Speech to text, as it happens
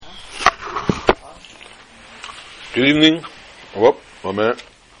Good evening. Whoop, 1 minute.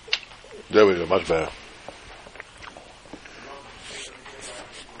 There we go, much better.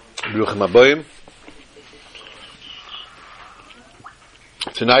 Bruchim Habayim.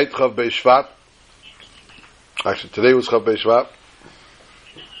 Tonight, Chav Bei Shvat. Actually, today was Chav Bei Shvat.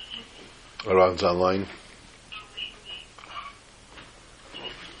 Around online.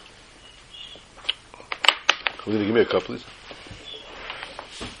 Can you give me a cup, please?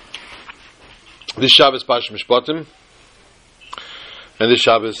 This Shabbos Parshat Mishpatim, and this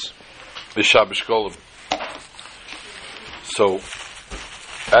Shabbos is Shabbos Golem. So,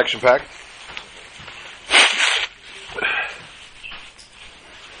 action-packed.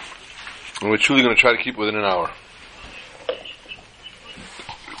 And we're truly going to try to keep it within an hour.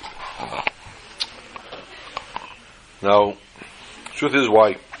 Now, truth is,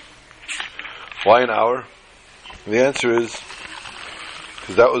 why? Why an hour? And the answer is,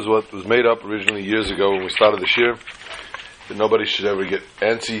 because that was what was made up originally years ago when we started this year, that nobody should ever get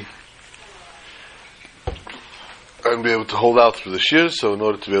antsy and be able to hold out through this year. So in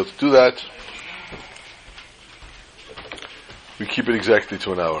order to be able to do that, we keep it exactly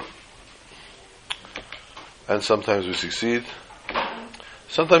to an hour. And sometimes we succeed.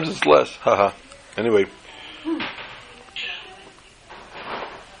 Sometimes it's less. Haha. Anyway.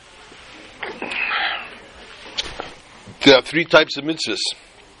 There are three types of mitzvahs.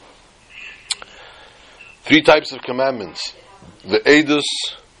 Three types of commandments. The Eidus,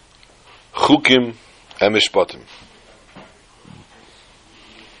 Chukim, and Mishpatim.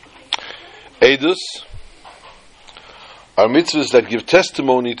 Eidus are mitzvahs that give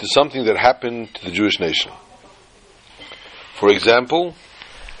testimony to something that happened to the Jewish nation. For example,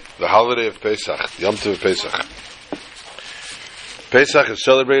 the holiday of Pesach, the Yom Tov of Pesach. Pesach is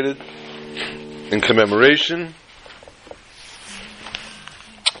celebrated in commemoration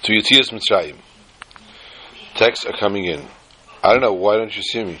to Yetzias Mitzrayim. Texts are coming in. I don't know, why don't you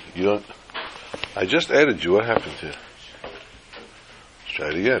see me? You don't... I just added you, what happened here? Let's try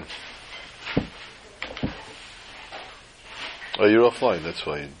it again. Oh, you're offline, that's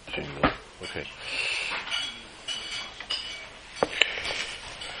why you know. Okay.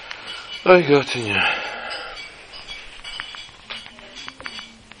 I got in you.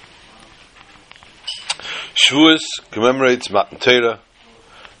 Shavuos commemorates Matan Torah,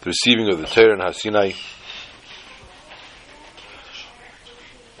 the receiving of the Torah in Har Sinai,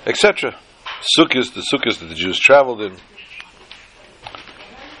 etc. Sukkot, the Sukkot that the Jews traveled in.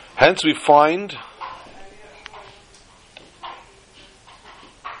 Hence we find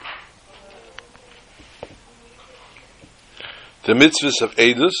the mitzvahs of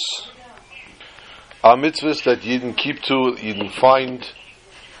Eidus are mitzvahs that Yidden keep to, Yidden find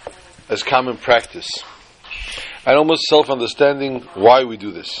as common practice. And almost self-understanding why we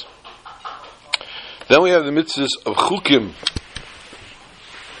do this. Then we have the mitzvahs of Chukim.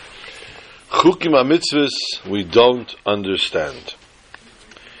 Chukim are mitzvahs we don't understand.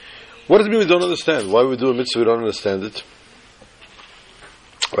 What does it mean we don't understand? Why we do a mitzvah we don't understand it?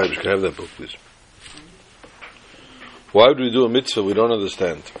 Right, we can have that book, please. Why do we do a mitzvah we don't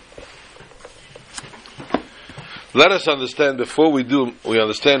understand? Let us understand before we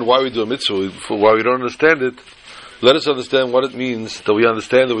understand why we do a mitzvah, why we don't understand it. Let us understand what it means that we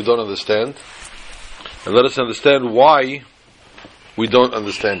understand that we don't understand. And let us understand why we don't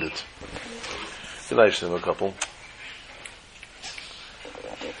understand it. Good night, a couple.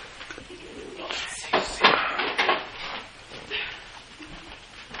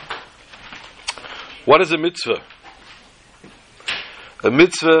 What is a mitzvah? A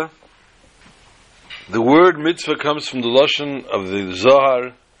mitzvah, the word mitzvah comes from the lashon of the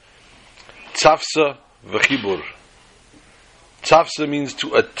Zohar, tzafsa v'chibur. Tzafsa means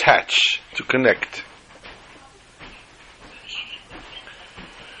to attach, to connect.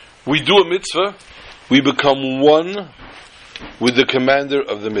 We do a mitzvah, we become one with the commander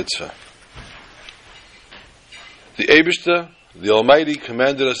of the mitzvah. The Eibishter, the Almighty,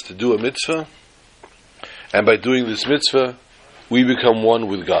 commanded us to do a mitzvah, and by doing this mitzvah, we become one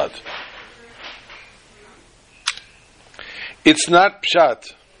with God. It's not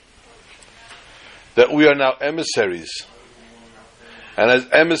pshat that we are now emissaries. And as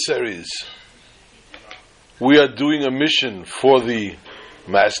emissaries, we are doing a mission for the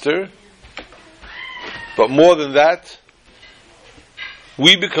Master. But more than that,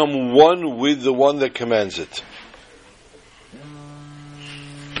 we become one with the one that commands it.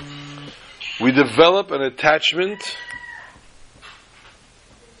 We develop an attachment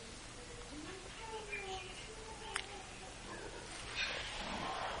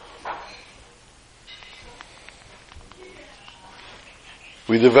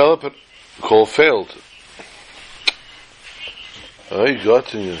we develop it called failed. Oh, you got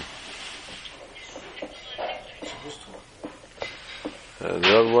to you.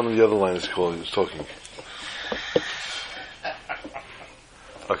 The other one of the other line is called. He was talking.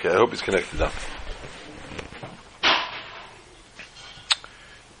 Okay, I hope he's connected now.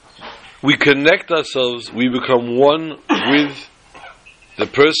 We connect ourselves. We become one with the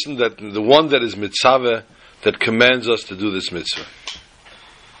person the one that is mitzvah, that commands us to do this mitzvah.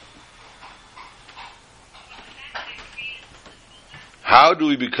 How do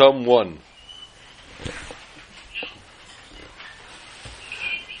we become one?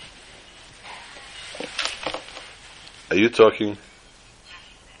 Are you talking?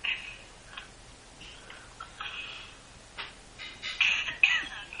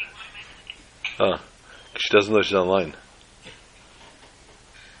 She doesn't know she's online.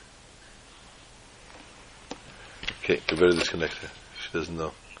 Okay, we better disconnect her. She doesn't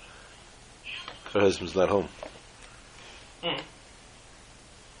know. Her husband's not home.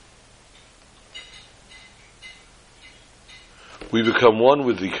 We become one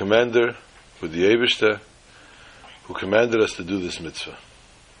with the commander, with the Eibishter, who commanded us to do this mitzvah.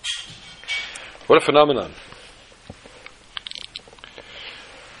 What a phenomenon.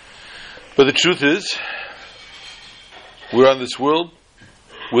 But the truth is, we're on this world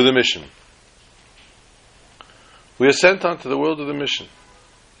with a mission. We are sent onto the world with a mission.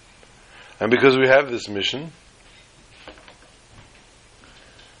 And because we have this mission,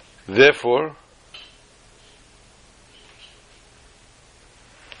 therefore,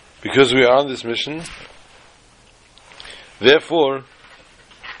 because we are on this mission, therefore,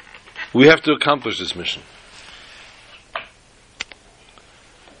 we have to accomplish this mission.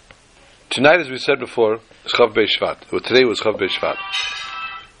 Tonight, as we said before, is Chav Bei Shvat. Today was Chav Bei Shvat.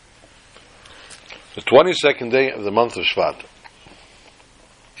 The 22nd day of the month of Shvat,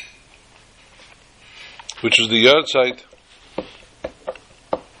 which was the yahrzeit,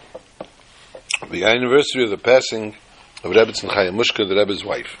 the anniversary of the passing of Rebbetzin Chaya Mushka, the Rebbe's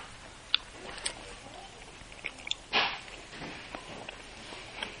wife.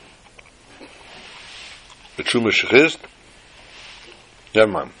 The true Meshachist,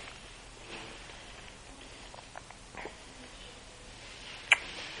 Yerman.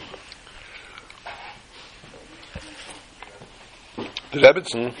 The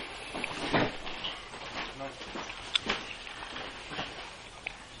Rebbetzin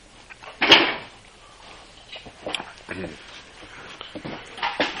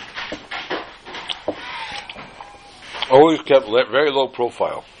always kept very low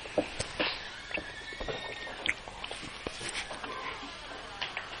profile.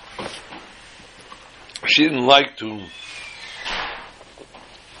 She didn't like to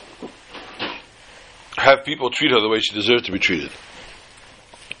have people treat her the way she deserved to be treated,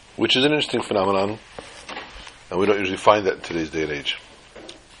 which is an interesting phenomenon, and we don't usually find that in today's day and age,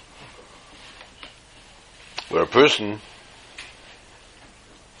 where a person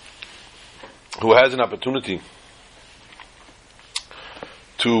who has an opportunity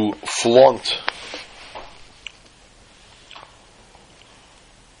to flaunt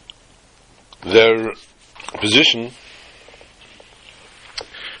their position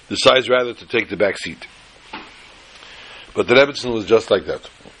decides rather to take the back seat. But the Rebbetzin was just like that.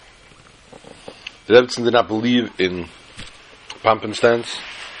 The Rebbetzin did not believe in pomp and stance,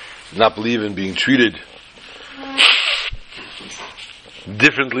 did not believe in being treated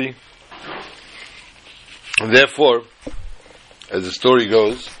differently. And therefore, as the story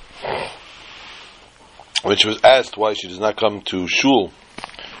goes, when she was asked why she does not come to shul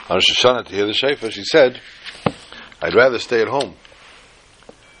on Rosh Hashanah to hear the shofar, she said, I'd rather stay at home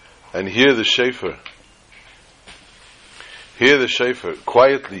and hear the shofar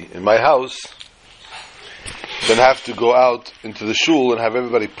quietly in my house than have to go out into the shul and have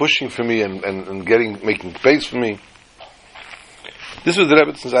everybody pushing for me and making space for me. This was the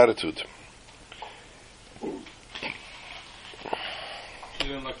Rebbetzins' attitude. She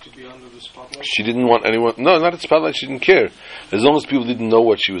didn't like to be under the spotlight? She didn't want anyone... No, not the spotlight, she didn't care. As long as people didn't know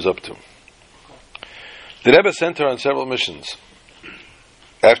what she was up to. The Rebbe sent her on several missions.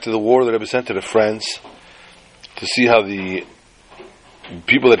 After the war, the Rebbe sent her to France to see how the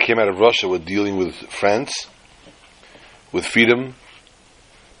people that came out of Russia were dealing with France, with freedom,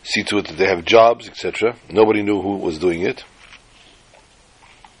 see to it that they have jobs, etc. Nobody knew who was doing it.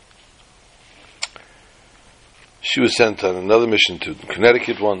 She was sent on another mission to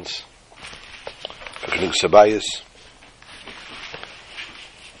Connecticut once, for Chinuk Sabayis.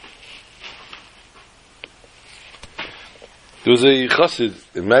 There was a chassid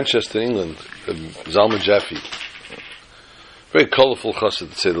in Manchester, England, Zalman Jaffe. Very colourful chassid,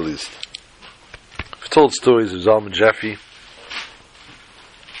 to say the least. I've told stories of Zalman Jaffe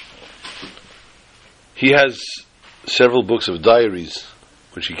He has several books of diaries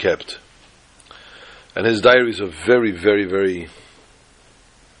which he kept. And his diaries are very, very, very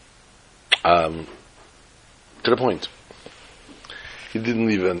to the point. He didn't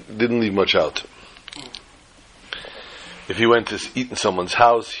leave much out. If he went to eat in someone's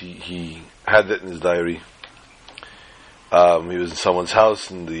house, he had that in his diary. He was in someone's house,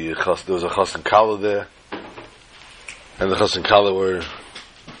 and there was a chas and kala there, and the chas and kala were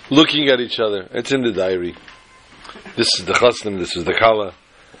looking at each other. It's in the diary. This is the chassan, this is the kala.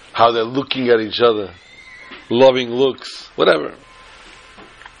 How they're looking at each other, loving looks, whatever.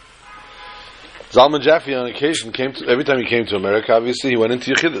 Zalman Jaffe on occasion every time he came to America, obviously he went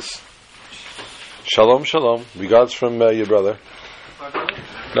into Yechidus. Shalom, shalom. Regards from your brother.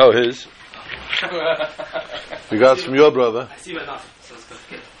 No, his. Regards from your brother. I see him enough, so it's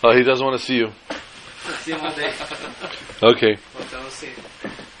good. Oh, he doesn't want to see you. I see him all day. Okay. But I don't see him.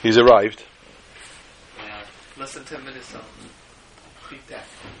 He's arrived. Yeah, less than 10 minutes, so beat that.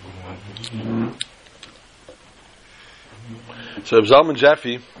 So Zalman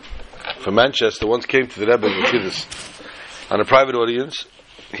Jaffe from Manchester once came to the Rebbe in Yechidus on a private audience.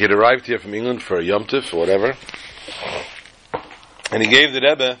 He had arrived here from England for a Yom Tif or whatever, and he gave the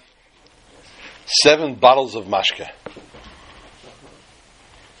Rebbe 7 bottles of mashke.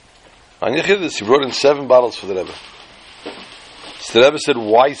 On Yechidus, he brought in 7 bottles for the Rebbe. So the Rebbe said,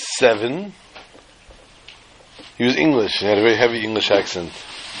 "Why 7?" He was English. He had a very heavy English accent.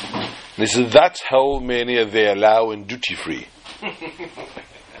 And he said, "That's how many they allow in duty free."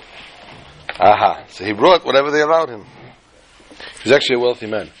 Aha. So he brought whatever they allowed him. He was actually a wealthy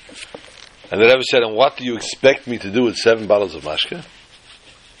man. And the Rebbe said, "And what do you expect me to do with 7 bottles of mashke?"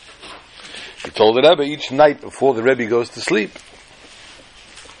 He told the Rebbe each night before the Rebbe goes to sleep.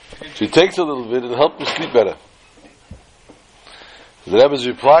 So he takes a little bit and helps him sleep better. The Rebbe's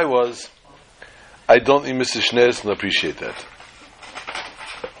reply was, "I don't need Mr. Schneerson to appreciate that."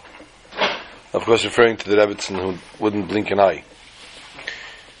 Of course, referring to the Rebbetzin who wouldn't blink an eye.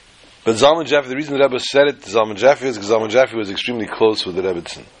 But Zalman Jaffe, the reason the Rebbe said it to Zalman Jaffe is because Zalman Jaffe was extremely close with the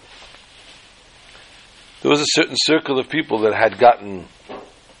Rebbetzin. There was a certain circle of people that had gotten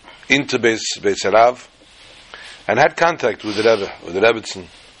into Beis Harav and had contact with the Rebbe, with the Rebbetzin,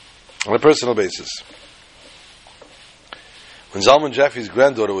 on a personal basis. When Zalman Jaffe's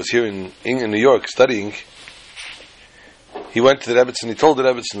granddaughter was here in New York studying, he went to the Rebbetzin. He told the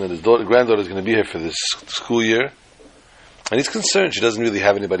Rebbetzin that his granddaughter is going to be here for this school year, and he's concerned she doesn't really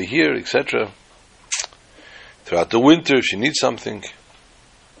have anybody here, etc. Throughout the winter, if she needs something.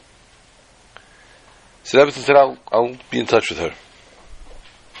 So the Rebbetzin said, I'll be in touch with her.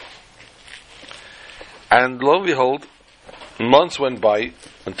 And lo and behold, months went by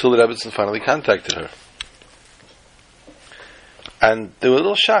until the Rebbetzin finally contacted her. And they were a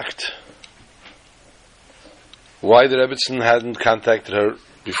little shocked why the Rebbetzin hadn't contacted her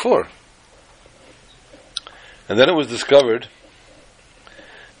before. And then it was discovered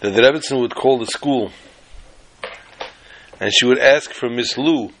that the Rebbetzin would call the school and she would ask for Miss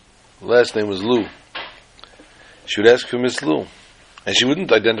Lou. The last name was Lou. She would ask for Miss Lou. And she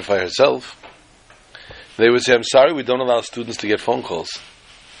wouldn't identify herself. They would say, "I'm sorry, we don't allow students to get phone calls."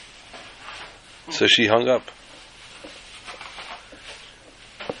 So she hung up.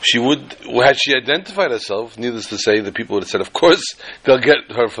 Had she identified herself, needless to say, the people would have said, "Of course, they'll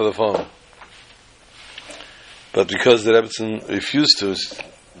get her for the phone." But because the Rebbetzin refused to,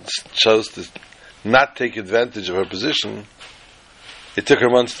 chose to not take advantage of her position, it took her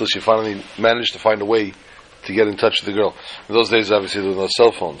months till she finally managed to find a way to get in touch with the girl. In those days, obviously, there were no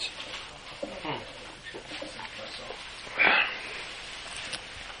cell phones.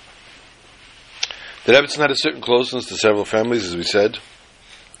 The Rebbetzin had a certain closeness to several families, as we said.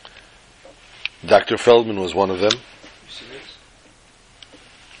 Dr. Feldman was one of them.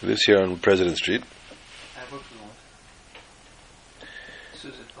 He lives here on President Street. I work for one.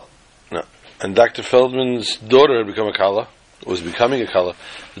 Susan Feldman. No. And Dr. Feldman's daughter had become a Kala, was becoming a Kala.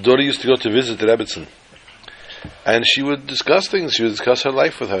 The daughter used to go to visit the Rebbetzin. And she would discuss things, she would discuss her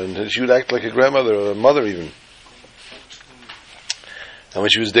life with her, and she would act like a grandmother or a mother even. And when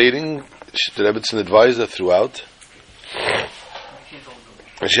she was dating, the Rebbetzin advised her throughout.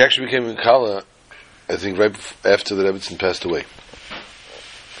 And she actually became a Kala, I think, right after the Rebbetzin passed away.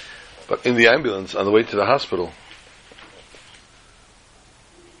 But in the ambulance, on the way to the hospital,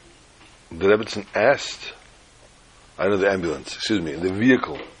 the Rebbetzin asked, in the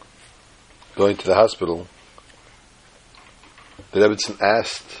vehicle going to the hospital, the Rebbetzin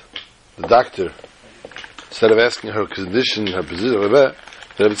asked the doctor, instead of asking her condition, her position, the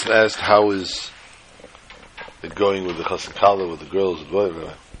Rebbetzin asked, "How is it going with the Chassan Kala, with the girls?"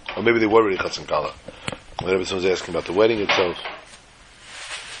 Or maybe they were already Chassan Kala. The Rebbetzin was asking about the wedding itself.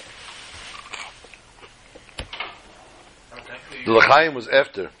 The L'chaim was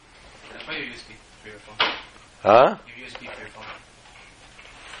after. I thought you used USB for your phone. Huh? You USB for your phone.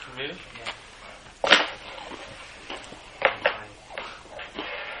 Really? Yeah.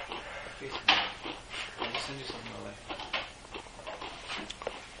 I'll just send you something away.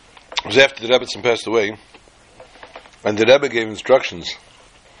 It was after the Rebbetzin passed away, and the Rebbe gave instructions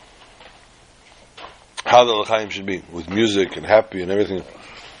how the L'chaim should be, with music and happy and everything,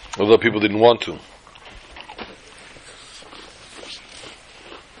 although people didn't want to.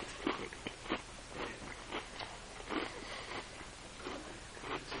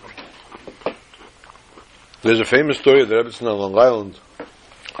 There's a famous story of the Rebbetzin on Long Island.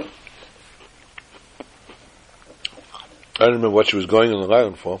 I don't remember what she was going on Long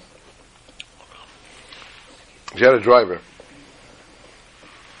Island for. She had a driver.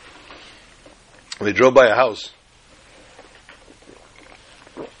 They drove by a house.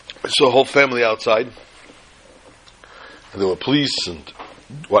 They saw a whole family outside. And there were police and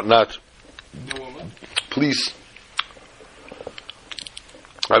whatnot. No woman? Police.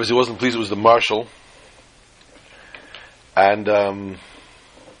 Obviously it wasn't police, it was the marshal. And the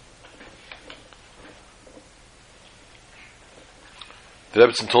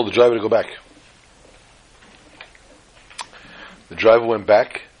Rebbetzin told the driver to go back. The driver went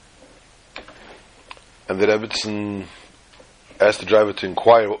back, and the Rebbetzin asked the driver to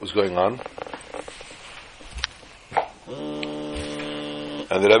inquire what was going on.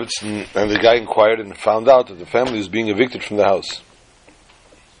 And the Rebbetzin and the guy inquired and found out that the family was being evicted from the house.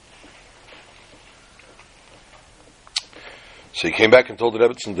 So he came back and told the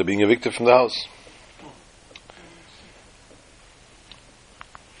Rebbetzin they're being evicted from the house.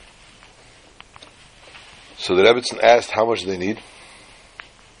 So the Rebbetzin asked how much they need,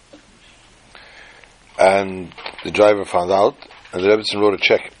 and the driver found out, and the Rebbetzin wrote a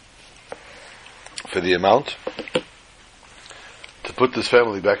check for the amount to put this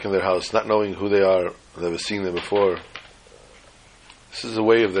family back in their house, not knowing who they are, never seen them before. This is the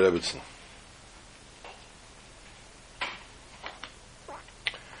way of the Rebbetzin.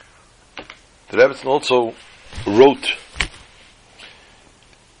 The Rebbetzin also wrote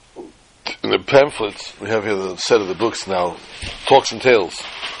in the pamphlets, we have here the set of the books now, Talks and Tales.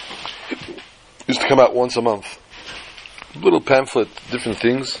 Used to come out once a month. Little pamphlet, different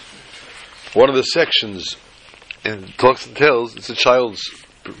things. One of the sections in Talks and Tales, it's a child's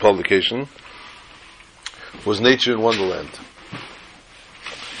publication, was Nature in Wonderland.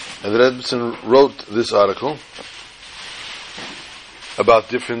 And the Rebbetzin wrote this article about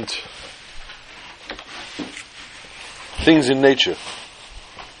different things in nature.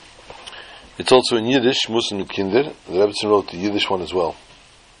 It's also in Yiddish, Musen mit Kinder. The Rebbetzin wrote the Yiddish one as well.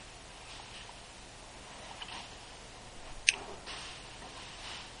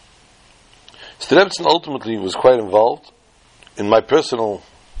 So the Rebbetzin ultimately was quite involved. In my personal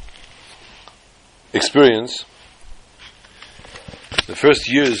experience, the first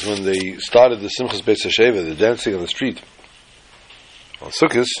years when they started the Simchas Beis HaSheva, the dancing on the street, on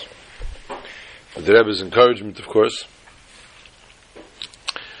Sukkot, with the Rebbe's encouragement, of course,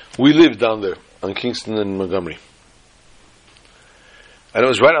 we lived down there on Kingston and Montgomery. And it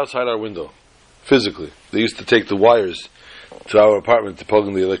was right outside our window, physically. They used to take the wires to our apartment to plug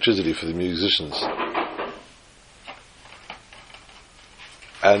in the electricity for the musicians.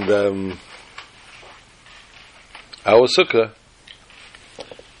 And our sukkah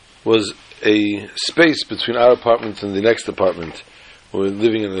was a space between our apartment and the next apartment. We were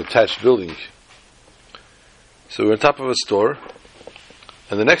living in an attached building. So we were on top of a store,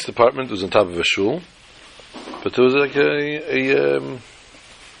 and the next apartment was on top of a shul, but there was like a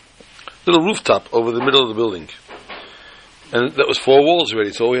little rooftop over the middle of the building. And that was 4 walls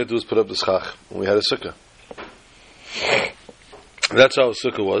already, so all we had to do was put up the schach, and we had a sukkah. That's how a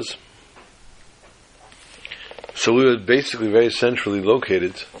sukkah was. So we were basically very centrally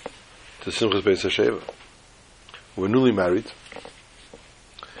located to Simchas Beis HaSheva. We were newly married,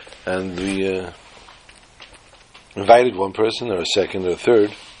 and we invited one person, or a second, or a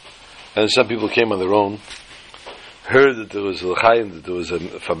third, and some people came on their own, heard that there was a l'chaim, that there was a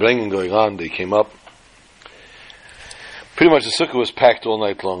farbrengen going on, they came up. Pretty much the sukkah was packed all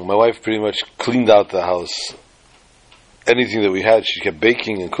night long. My wife pretty much cleaned out the house. Anything that we had, she kept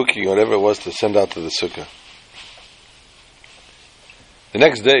baking and cooking, whatever it was, to send out to the sukkah. The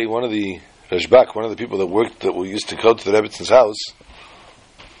next day, one of the Rashbak, one of the people that we used to go to the Rebbetzins house,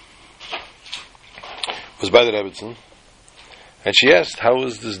 was by the Rebbetzin, and she asked, how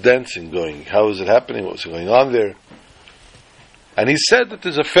was this dancing going? How was it happening? What was going on there? And he said that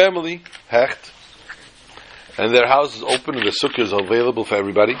there's a family, Hecht, and their house is open and the sukkah is available for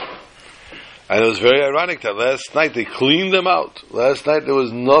everybody. And it was very ironic that last night they cleaned them out. Last night there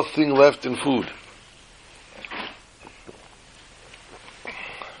was nothing left in food.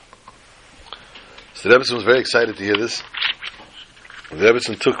 So the Rebbetzin was very excited to hear this. The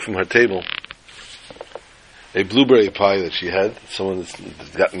Rebbetzin took from her table a blueberry pie that she had, someone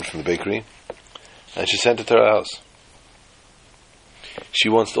that's gotten from the bakery, and she sent it to her house. She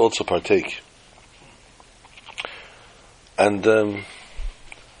wants to also partake. And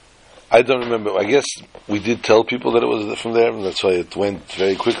I don't remember, I guess we did tell people that it was from there, and that's why it went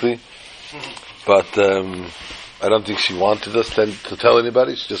very quickly. But I don't think she wanted us then to tell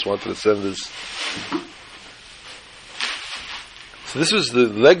anybody, she just wanted to send this. So this was the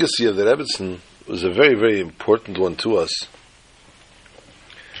legacy of the Rebbetzin. It was a very, very important one to us.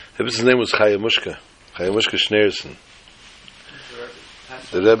 The Rebbe's name was Chaya Mushka Schneerson.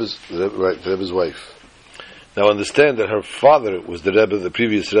 The Rebbe's wife. Now understand that her father was the Rebbe, the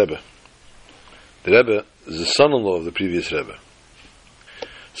previous Rebbe. The Rebbe is the son-in-law of the previous Rebbe.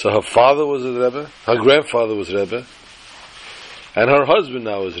 So her father was a Rebbe, her grandfather was Rebbe, and her husband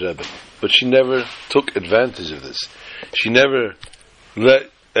now is Rebbe. But she never took advantage of this. She never let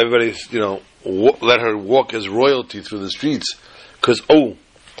everybody, let her walk as royalty through the streets, because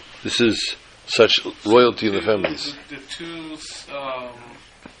this is such royalty in the families. The two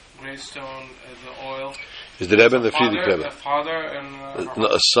gravestone, the oil. Is the Rebbe and the Frierdiker Rebbe? The father and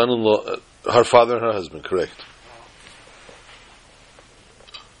a son-in-law, her father and her husband, correct.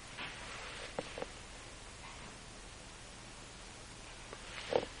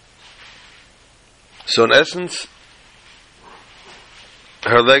 So in essence,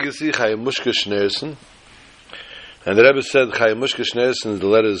 her legacy, Chaya Mushka Schneerson, and the Rebbe said Chaya Mushka Schneerson, the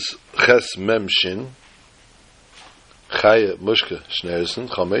letters Ches Mem Shin, Chaya Mushka Schneerson,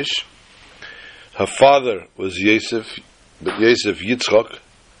 Chamesh. Her father was Yosef Yitzchok,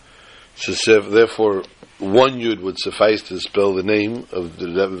 so therefore one Yud would suffice to spell the name of the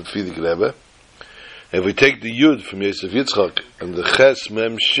Rebbe, Frierdiker Rebbe. If we take the Yud from Yosef Yitzchok and the Ches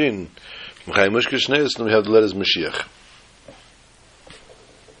Mem Shin from Chaya Mushka Schneerson, we have the letters Mashiach.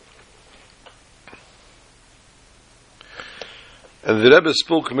 And the Rebbe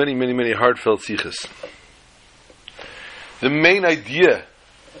spoke many, many, many heartfelt sichos. The main idea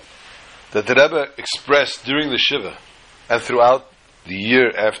that the Rebbe expressed during the Shiva and throughout the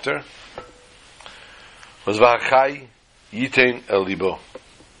year after was V'achai Yitein El Libo.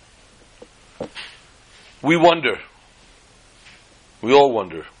 We wonder. We all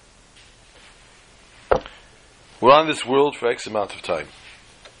wonder. We're on this world for X amount of time.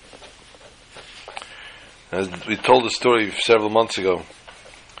 As we told the story several months ago,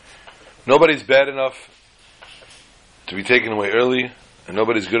 nobody's bad enough to be taken away early, and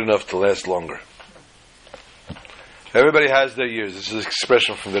nobody's good enough to last longer. Everybody has their years. This is an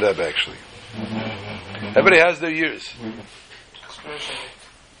expression from the Rebbe, actually. Everybody has their years.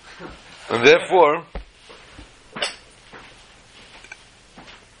 And therefore,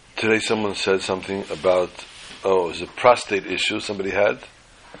 today someone said something about, it was a prostate issue somebody had.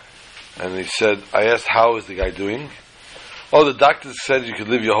 And he said, I asked, how is the guy doing? The doctor said you could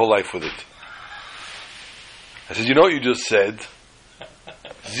live your whole life with it. I said, you know what you just said?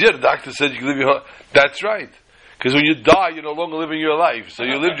 He said, yeah, the doctor said you could live your whole life. That's right. Because when you die, you're no longer living your life. So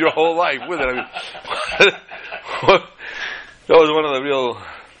you lived your whole life with it. I mean, that was one of the real...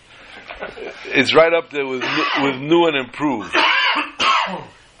 It's right up there with new and improved. I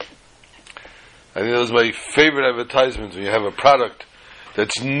think that was my favorite advertisement, when you have a product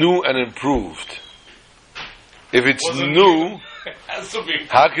that's new and improved. If it's new, it has to be.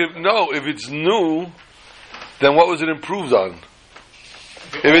 If it's new, then what was it improved on?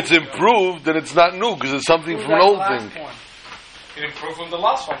 If it's improved, then it's not new, because it's something from an old thing. It improved from the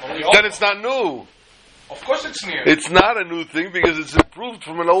last one. Then it's not new. Of course it's new. It's not a new thing, because it's improved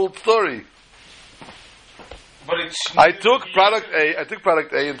from an old story. But it's I took product A,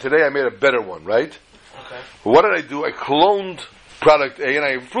 and today I made a better one, right? Okay. What did I do? I cloned product A and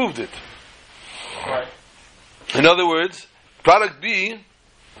I improved it. Right. In other words, product B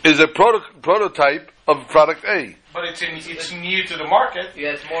is a prototype of product A. But it's new to the market.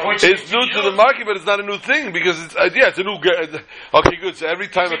 Yeah, it's more. It's new to the market, but it's not a new thing, because it's a new. Okay, good. So every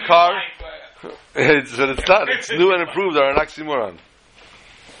time a car, it's not. It's new and improved are an oxymoron.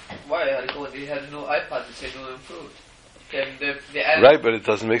 Why? They had a new iPod. They say new and improved. They added, Right, but it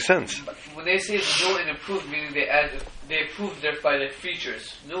doesn't make sense. When they say new and improved, meaning they improved by their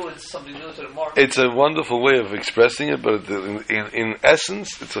features. New is something new to the market. It's a wonderful way of expressing it, but in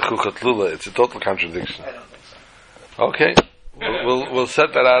essence, it's a chuchatlula. It's a total contradiction. I don't think so. Okay, we'll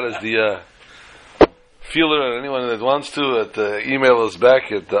set that out as the feeler and anyone that wants to, email us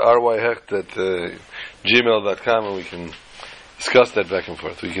back at ryhecht at gmail.com, and we can discuss that back and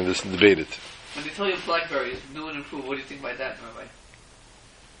forth. We can just debate it. When they tell you BlackBerry is new and improved, what do you think by that, Rabbi?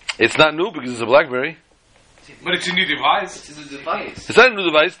 It's not new because it's a BlackBerry. But it's a new device. It's a device. It's not a new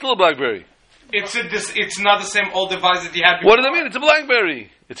device. It's still a BlackBerry. It's not the same old device that you had before. What does that mean? It's a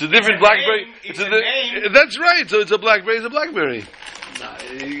BlackBerry. It's a different BlackBerry. It's a name. That's right. So it's a BlackBerry. It's a BlackBerry. Nah,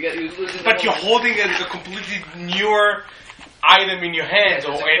 you're losing. But you're holding it as a completely newer item in your hands,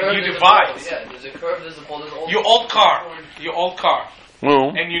 or a new device. Yeah, there's a curve, there's a pole, there's all. Your old car. No.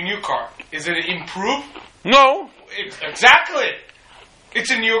 And your new car. Is it improved? No. Exactly. It's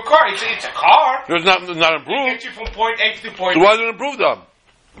a new car. It's a car. It's not It improved. gets you from point A to point So B. why is it improved then?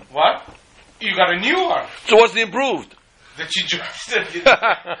 What? You got a new one. So what's the improved? That you just...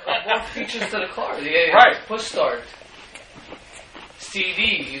 More features to the car. Yeah, Right. Push start.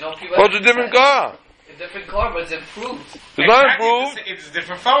 CD, people. Well, it's a different car. A different car, but it's improved. It's not improved. It's a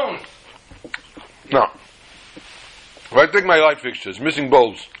different phone. No. If I take my light fixtures, missing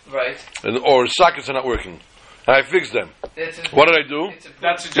bulbs, Right. or sockets are not working, and I fix them, It's improved. what did I do? It's improved.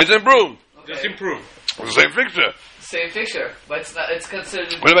 That's It's improved. Okay. just improved. It's the same fixture. Same fixture, but it's not. It's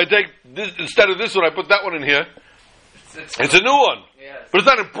considered. But if I take this instead of this one, I put that one in here. It's a new one, Yes. but it's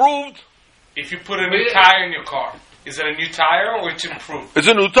not improved. If you put a new tire in your car, is it a new tire or it's improved? It's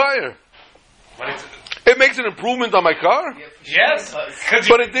a new tire. But it's, It makes an improvement on my car, Yeah, for yes. sure. 'Cause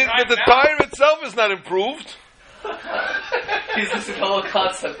but you it did, drive the now. tire itself is not improved. He's listening to the whole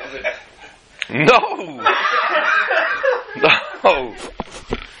concept of it. No, no.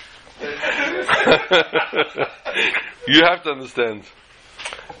 You have to understand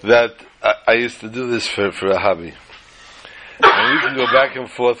that I used to do this for a hobby, and we can go back and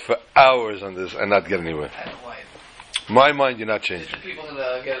forth for hours on this and not get anywhere. I don't know why. My mind, you're not changing. People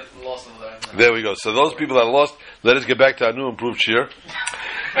gonna get lost over there. There we go. So those people that are lost, let us get back to our new improved cheer.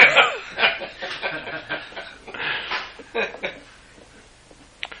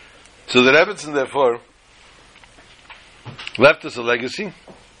 So the Rebbetzin, therefore, left us a legacy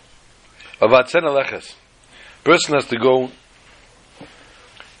of Atzen Aleches. Person has to go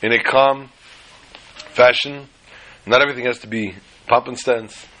in a calm fashion. Not everything has to be pump and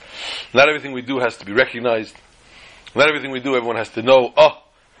stance. Not everything we do has to be recognized. Not everything we do, everyone has to know, oh,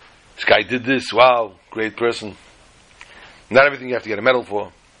 this guy did this, wow, great person. Not everything you have to get a medal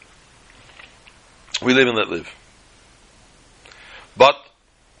for. We live and let live. But,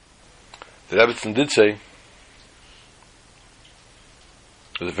 the Rebbetzin did say, it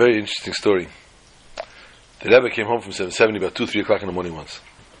was a very interesting story. The Rebbe came home from 770 about 2-3 o'clock in the morning once.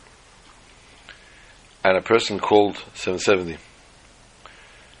 And a person called 770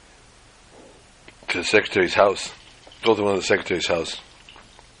 to the secretary's house. Go to one of the secretary's house.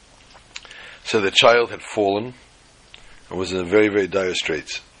 So the child had fallen and was in very, very dire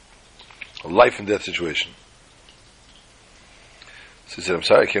straits. A life and death situation. So he said, I'm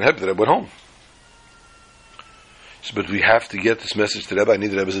sorry, I can't help you. The Rebbe went home. He said, but we have to get this message to the Rebbe. I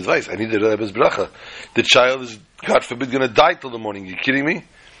need the Rebbe's advice. I need the Rebbe's bracha. The child is, God forbid, going to die till the morning. You kidding me?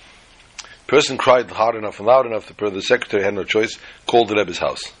 Person cried hard enough and loud enough. The secretary had no choice. Called the Rebbe's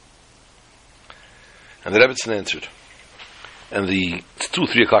house. And the Rebbetzin answered. And it's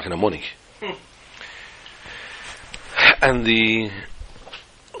 2-3 o'clock in the morning. And the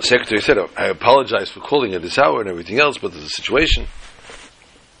secretary said, I apologize for calling at this hour and everything else, but there's a situation.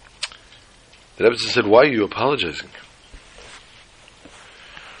 The Rebbetzin said, why are you apologizing?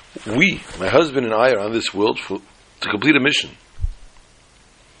 We, my husband and I, are on this world to complete a mission.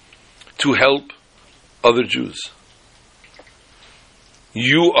 To help other Jews.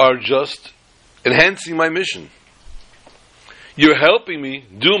 You are just enhancing my mission. You're helping me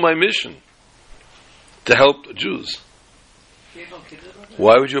do my mission to help Jews.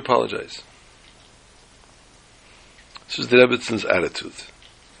 Why would you apologize? This is the Rebbetzин's attitude.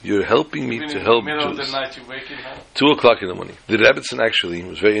 You're helping me to help middle Jews. of the night, you're waking up. 2 o'clock in the morning. The Rebbetzin actually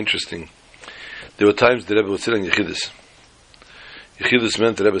was very interesting. There were times the Rebbe would sit on Yechidus. Yechidus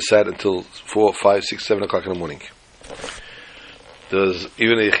meant the Rebbe sat until 4, 5, 6, 7 o'clock in the morning. There was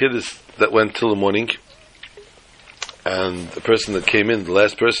even a Yechidus that went till the morning, and the person that came in, the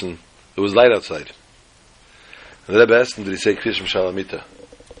last person, it was light outside. And the Rebbe asked him, did he say Kriya Shema Shalamita?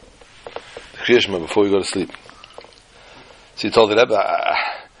 Kriya Shema before we go to sleep. So he told the Rebbe,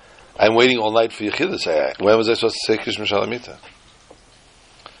 I'm waiting all night for Yechidus. When was I supposed to say Kriya Shema Shalamita?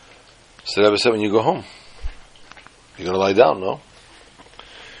 So the Rebbe said, when you go home, you're going to lie down, no?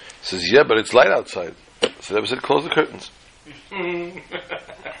 He says, yeah, but it's light outside. So the Rebbe said, close the curtains.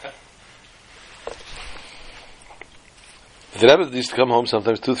 The Rebbe used to come home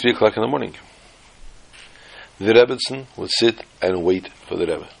sometimes 2-3 o'clock in the morning. the Rebbetzin would sit and wait for the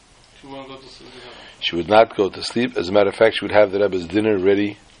Rebbe. She won't go to sleep. She would not go to sleep. As a matter of fact, she would have the Rebbe's dinner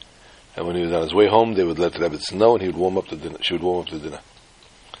ready, and when he was on his way home, they would let the Rebbetzin know, and he would warm up the dinner. She would warm up the dinner.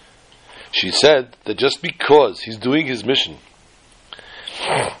 She said that just because he's doing his mission,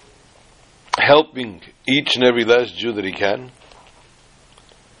 helping each and every last Jew that he can,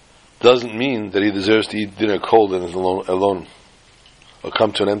 doesn't mean that he deserves to eat dinner cold and is alone, or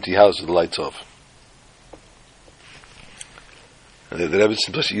come to an empty house with the lights off. And the Rebbe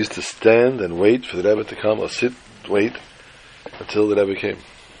simply used to stand and wait for the Rebbe to come, or sit, wait, until the Rebbe came.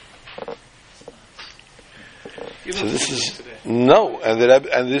 So this is no, and the Rebbe,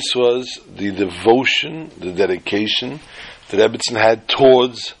 and this was the devotion, the dedication that Rebbetzin had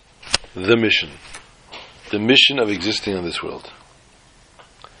towards the mission of existing in this world.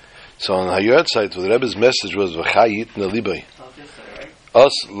 So on Hayat site, the Rebbe's message was "V'chayit nalibay."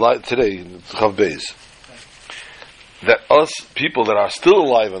 Us today, Chav Beis, that us people that are still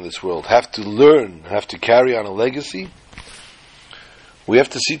alive in this world have to learn, have to carry on a legacy. We have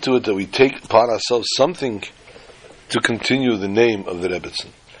to see to it that we take upon ourselves something to continue the name of the Rebbetzin,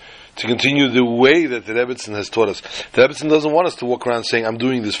 to continue the way that the Rebbetzin has taught us. The Rebbetzin doesn't want us to walk around saying, "I'm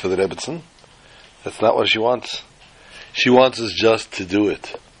doing this for the Rebbetzin." That's not what she wants. She wants us just to do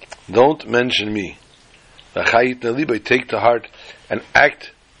it. Don't mention me. Take to heart and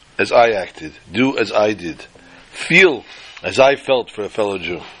act as I acted. Do as I did. Feel as I felt for a fellow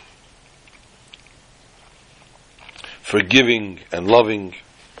Jew. Forgiving and loving.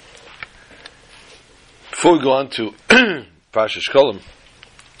 Before we go on to Parsha Shkolim,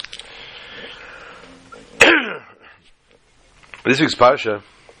 this week's Parsha,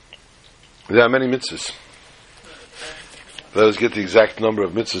 there are many mitzvahs. Let us get the exact number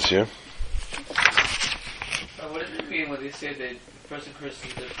of mitzvahs here. What does it mean when they say that the person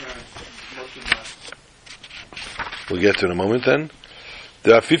curses their parents? Mostly not. We'll get to it in a moment then.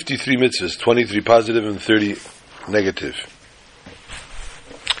 There are 53 mitzvahs, 23 positive and 30 negative.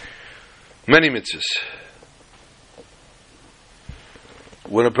 Many mitzvahs.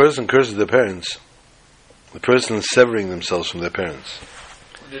 When a person curses their parents, the person is severing themselves from their parents.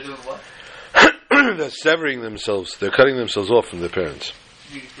 They're doing what? They're severing themselves. They're cutting themselves off from their parents.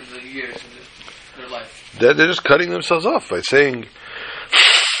 For the years of their life. They're just cutting themselves off by saying,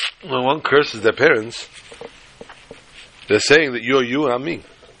 when one curses their parents, they're saying that you're you and I'm me.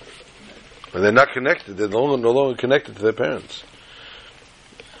 And they're not connected. They're no longer connected to their parents.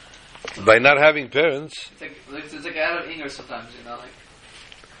 By not having parents... It's like out of anger sometimes, you know, like...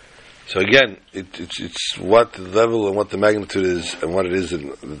 So again, it's what the level and what the magnitude is and what it is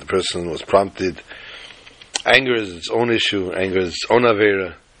that the person was prompted. Anger is its own issue. Anger is its own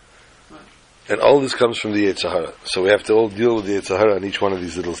avera. And all this comes from the Yetzer Hara. So we have to all deal with the Yetzer Hara on each one of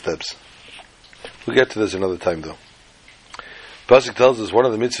these little steps. We'll get to this another time though. Pasuk tells us one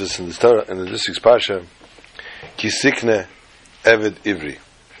of the mitzvahs in the Torah, in the district's Parsha, Kisikne Eved Ivri.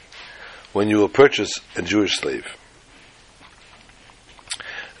 When you will purchase a Jewish slave.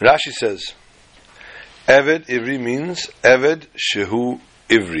 Rashi says, Eved Ivri means Eved Shehu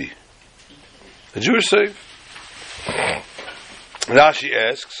Ivri. A Jewish slave. Rashi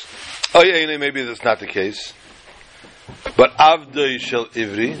asks, maybe that's not the case. But Avdoi Shel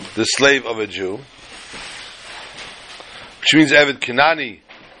Ivri, the slave of a Jew, which means Eved Kenani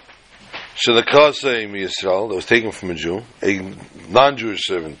Shelakasei Yisrael, that was taken from a Jew, a non-Jewish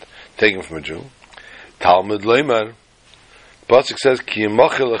servant taken from a Jew. Talmud Leimar, Pasuk says, Ki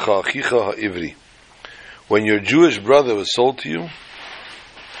yimachel lecha achicha ha'ivri. When your Jewish brother was sold to you,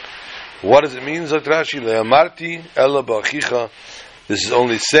 what does it mean? Zot Rashi, le'amarti ela ba'achicha. This is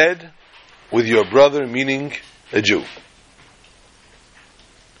only said with your brother, meaning a Jew.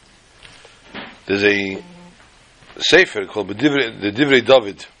 There's a sefer called the Divrei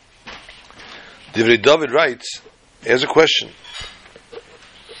David. Divrei David writes, he has a question.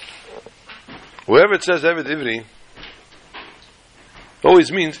 Wherever it says Eved Ivri,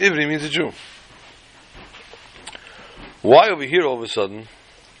 always means Ivri means a Jew. Why over here all of a sudden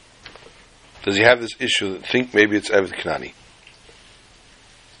does he have this issue that think maybe it's Eved Knani?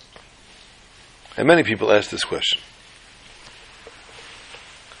 And many people ask this question.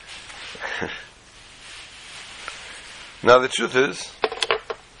 Now the truth is,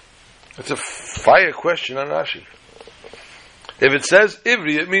 it's a fire question on Rashi. If it says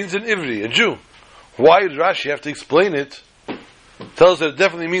Ivri, it means an Ivri, a Jew. Why did Rashi have to explain it? Tell us that it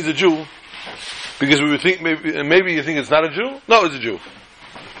definitely means a Jew, because we would think maybe you think it's not a Jew? No, it's a Jew.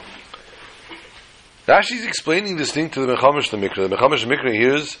 Rashi is explaining this thing to the Mechamash the Mikra. The Mechamash the Mikra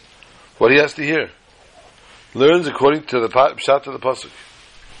hears what he has to hear. Learns according to the Pshat of the Pasuk.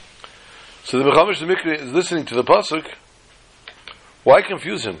 So the Mechamash the Mikra is listening to the pasuk. Why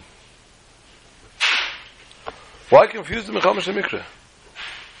confuse him? Why confuse the Mechamash the Mikra?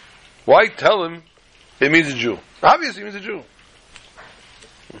 Why tell him it means a Jew? Obviously, it means a Jew.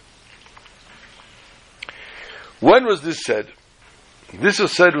 When was this said? This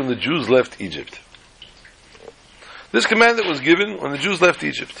was said when the Jews left Egypt. This commandment was given when the Jews left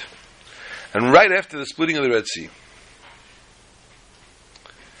Egypt, and right after the splitting of the Red Sea.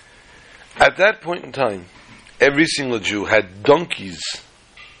 At that point in time, every single Jew had donkeys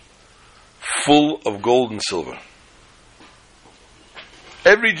full of gold and silver.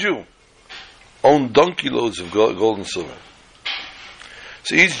 Every Jew owned donkey loads of gold and silver.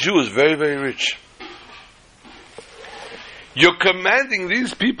 So each Jew was very, very rich. You're commanding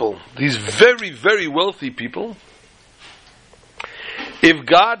these people, these very, very wealthy people, if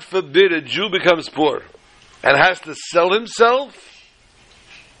God forbid a Jew becomes poor and has to sell himself,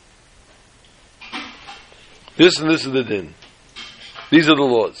 this and this is the din. These are the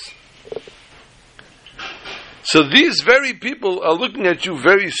laws. So these very people are looking at you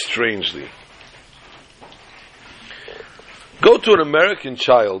very strangely. Go to an American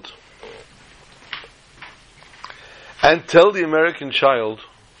child and tell the American child,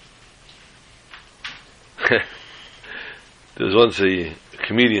 there was once a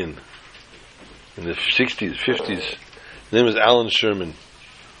comedian in the 60s, 50s, his name was Alan Sherman.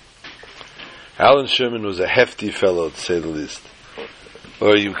 Alan Sherman was a hefty fellow, to say the least.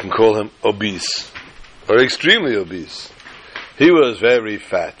 Or you can call him obese, or extremely obese. He was very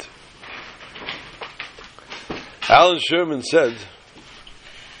fat. Alan Sherman said,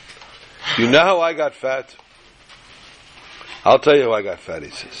 "You know how I got fat? I'll tell you how I got fat," he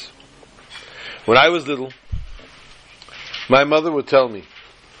says. When I was little, my mother would tell me,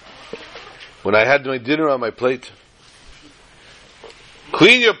 when I had my dinner on my plate,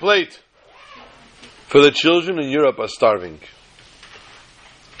 "Clean your plate, for the children in Europe are starving."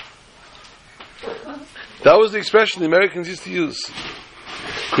 That was the expression the Americans used to use.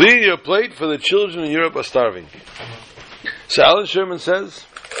 "Clean your plate, for the children in Europe are starving." So Alan Sherman says,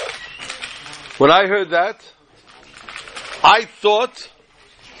 when I heard that, I thought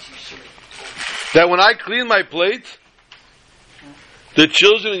that when I clean my plate, the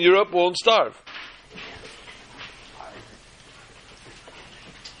children in Europe won't starve.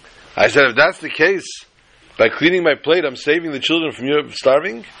 I said, if that's the case, by cleaning my plate, I'm saving the children from Europe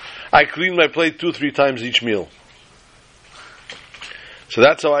starving. I clean my plate 2-3 times each meal. So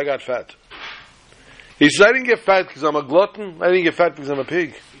that's how I got fat. He said, I didn't get fat because I'm a glutton. I didn't get fat because I'm a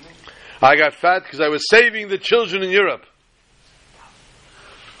pig. I got fat because I was saving the children in Europe.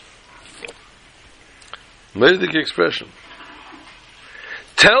 Amazing expression.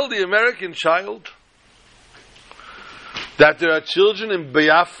 Tell the American child that there are children in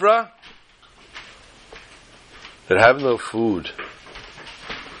Biafra that have no food,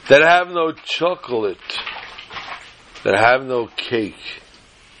 that have no chocolate, that have no cake,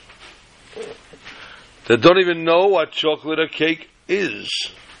 that don't even know what chocolate or cake is.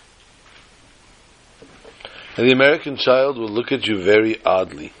 And the American child will look at you very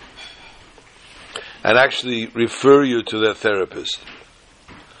oddly and actually refer you to their therapist.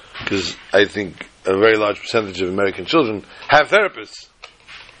 Because I think a very large percentage of American children have therapists.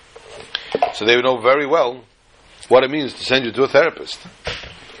 So they would know very well what it means to send you to a therapist.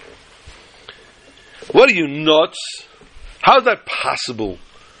 What are you, nuts? How is that possible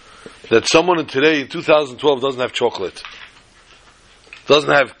that someone in today, in 2012, doesn't have chocolate?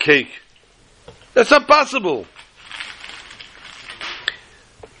 Doesn't have cake? That's not possible.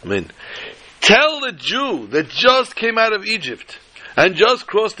 I mean, tell the Jew that just came out of Egypt and just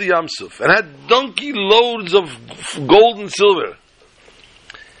crossed the Yam Suf and had donkey loads of gold and silver,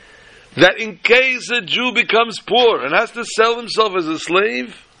 that in case a Jew becomes poor and has to sell himself as a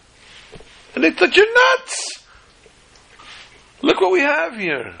slave, and they thought, you're nuts! Look what we have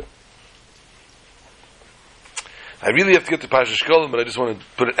here. I really have to get to Parshas Shkolim, but I just want to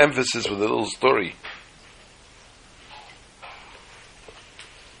put an emphasis with a little story.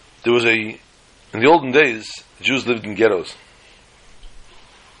 There was in the olden days, Jews lived in ghettos.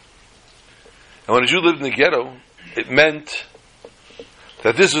 And when a Jew lived in the ghetto, it meant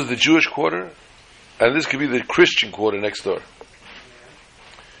that this was the Jewish quarter, and this could be the Christian quarter next door.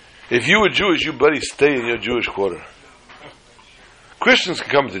 If you were Jewish, you buddy stay in your Jewish quarter. Christians can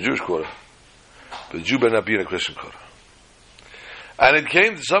come to the Jewish quarter, but the Jew better not be in a Christian quarter. And it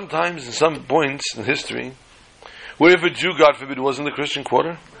came to sometimes, in some points in history, where if a Jew, God forbid, was in the Christian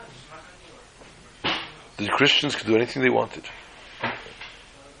quarter, the Christians could do anything they wanted.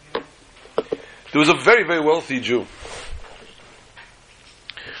 There was a very, very wealthy Jew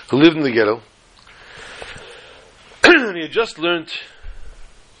who lived in the ghetto, and he had just learned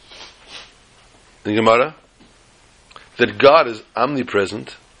in Gemara that God is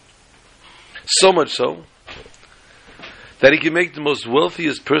omnipresent, so much so that he can make the most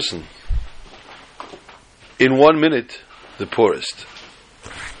wealthiest person in 1 minute the poorest.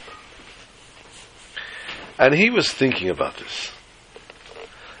 And he was thinking about this.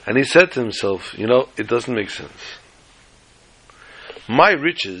 And he said to himself, it doesn't make sense. My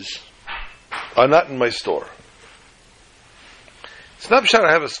riches are not in my store. It's not sure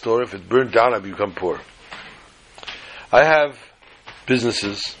I have a store. If it burned down, I become poor. I have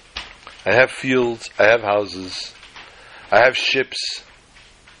businesses. I have fields. I have houses. I have ships.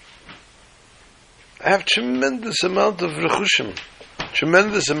 I have tremendous amount of rechushim,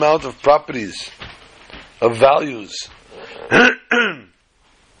 tremendous amount of properties, of values.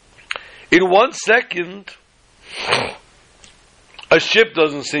 In 1 second, a ship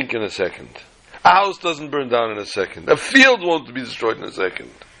doesn't sink in a second. A house doesn't burn down in a second. A field won't be destroyed in a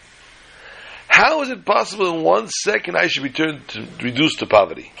second. How is it possible in 1 second I should be reduced to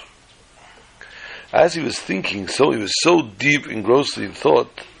poverty? As he was thinking, he was so deep and grossly in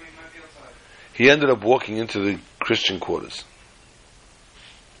thought, he ended up walking into the Christian quarters.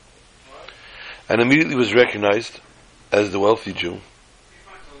 And immediately was recognized as the wealthy Jew.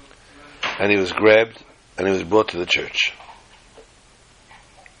 And he was grabbed and he was brought to the church.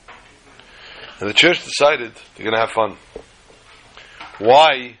 And the church decided they're going to have fun.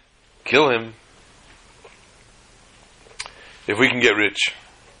 Why kill him if we can get rich?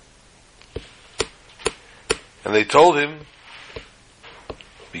 And they told him,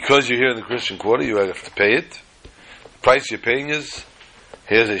 because you're here in the Christian quarter, you have to pay it. The price you're paying is,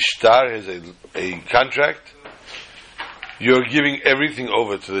 here's a shtar, here's a contract. You're giving everything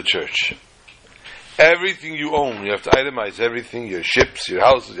over to the church. Everything you own, you have to itemize everything, your ships, your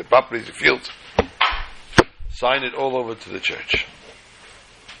houses, your properties, your fields. Sign it all over to the church.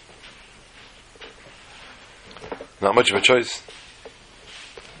 Not much of a choice.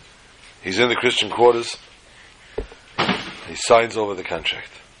 He's in the Christian quarters. He signs over the contract.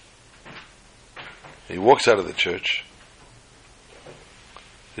 He walks out of the church.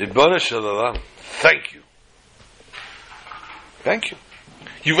 Ribbona shel olam, thank you. Thank you.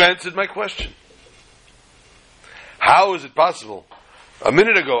 You've answered my question. How is it possible? A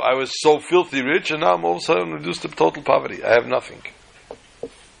minute ago I was so filthy rich and now I'm all of a sudden reduced to total poverty. I have nothing.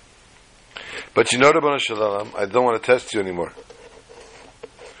 But Ribbona shel olam, I don't want to test you anymore.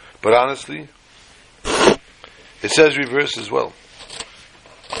 But honestly, it says reverse as well.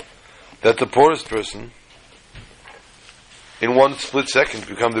 That the poorest person in 1 split second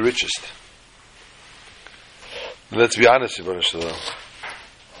become the richest. Let's be honest, Ribbona shel olam.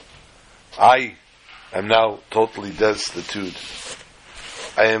 I am now totally destitute.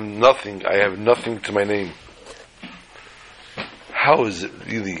 I am nothing. I have nothing to my name. How is it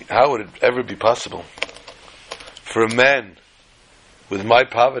really? How would it ever be possible for a man with my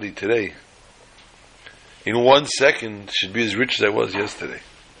poverty today, in 1 second, should be as rich as I was yesterday,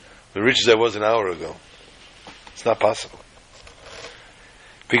 as rich as I was an hour ago? It's not possible.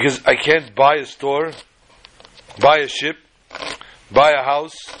 Because I can't buy a store, buy a ship, buy a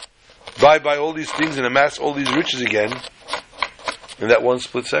house, buy all these things and amass all these riches again in that 1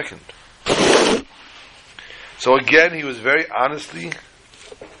 split second. So again, he was very honestly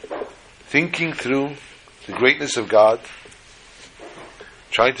thinking through the greatness of God,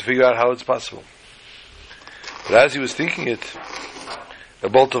 trying to figure out how it's possible. But as he was thinking it, a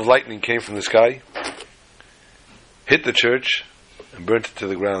bolt of lightning came from the sky, hit the church, and burnt it to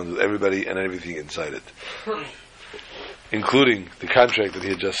the ground with everybody and everything inside it, including the contract that he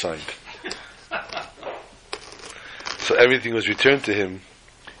had just signed. So everything was returned to him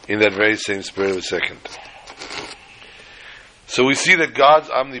in that very same spur of a second. So we see that God's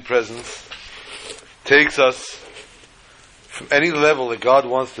omnipresence takes us from any level that God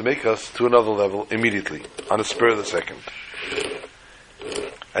wants to make us to another level immediately, on a spur of the second.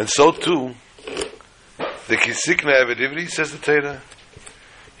 And so too, the Kisikna Evidivri, says the Torah,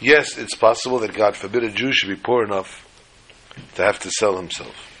 yes, it's possible that, God forbid, a Jew should be poor enough to have to sell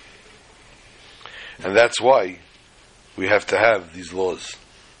himself. And that's why we have to have these laws.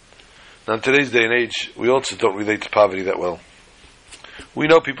 Now in today's day and age, we also don't relate to poverty that well. We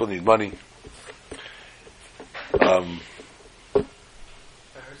know people need money. I heard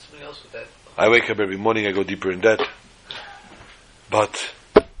something else with that. I wake up every morning, I go deeper in debt. But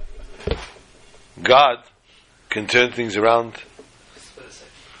God can turn things around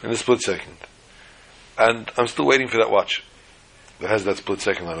in a split second. And I'm still waiting for that watch that has that split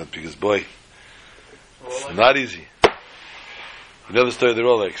second on it, because boy, it's not easy. You know the story of the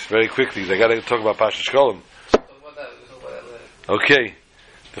Rolex, very quickly, 'cause I got to talk about Pasha Shkolim. Talk about that later. Okay,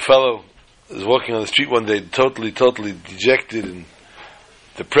 the fellow is walking on the street one day, totally dejected and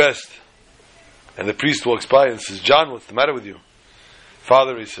depressed, and the priest walks by and says, "John, what's the matter with you?"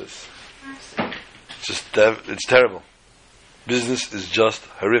 "Father," he says, it's terrible. Business is just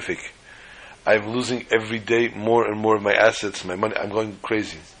horrific. I'm losing every day more and more of my assets, my money. I'm going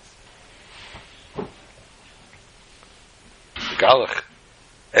crazy." The Galach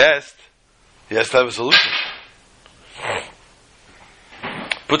asked, he has to have a solution.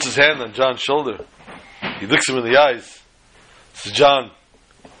 Puts his hand on John's shoulder. He looks him in the eyes. Says, "John,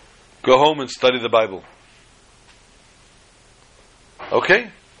 go home and study the Bible."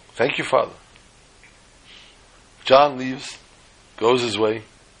 "Okay, thank you, Father." John leaves, goes his way,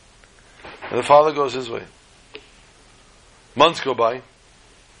 and the father goes his way. Months go by,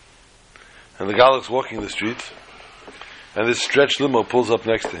 and the Galach's walking the street, and this stretched limo pulls up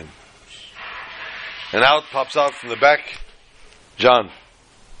next to him. And out pops out from the back, John.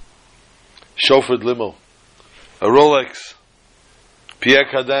 Chauffeured limo, a Rolex, Pierre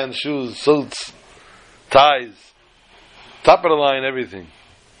Cardin shoes, suits, ties, top of the line, everything.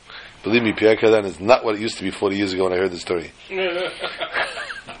 Believe me, Pierre Cardin is not what it used to be 40 years ago when I heard the story.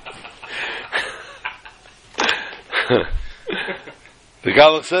 The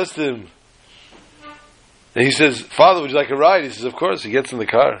Galach says to him, and he says, "Father, would you like a ride?" He says, "Of course." He gets in the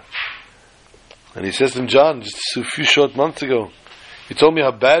car. And he says to him, "John, just a few short months ago, you told me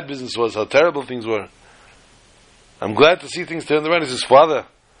how bad business was, how terrible things were. I'm glad to see things turned around." He says, "Father,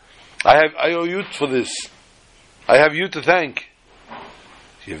 I owe you for this. I have you to thank."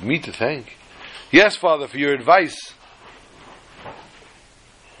 "You have me to thank?" "Yes, Father, for your advice."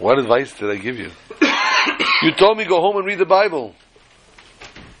 "What advice did I give you?" "You told me go home and read the Bible."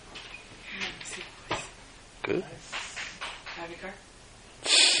 Good.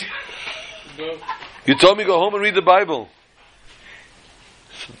 "You told me go home and read the Bible."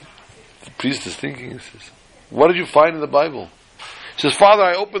 The priest is thinking, he says, "What did you find in the Bible?" He says, "Father,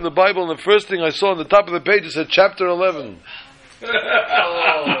 I opened the Bible and the first thing I saw on the top of the page, it said chapter 11. Oh.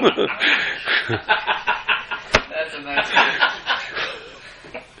 That's a nice one.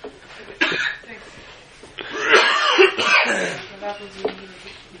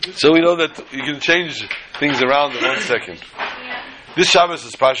 So we know that you can change things around in 1 second. This Shabbos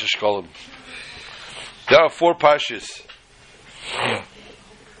is Pasha Shkolim. There are 4 Pashas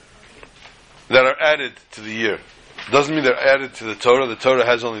that are added to the year. Doesn't mean they're added to the Torah. The Torah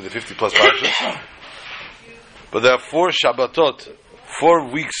has only the 50 plus Pashas. But there are 4 Shabbatot, 4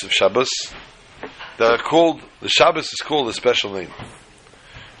 weeks of Shabbos that are called, the Shabbos is called a special name.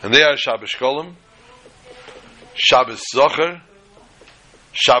 And they are Shabbos Shkolim, Shabbos Zocher,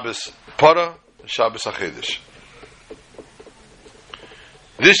 Shabbos Para, and Shabbos HaChedesh.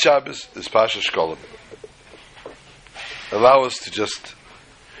 This Shabbos is Pasha Shkolim. Allow us to just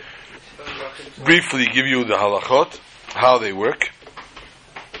briefly give you the halachot, how they work.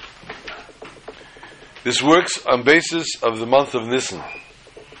 This works on basis of the month of Nisan.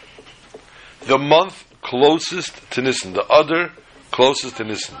 The month closest to Nisan, the other closest to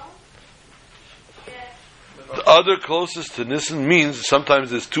Nisan. The other closest to Nisan means sometimes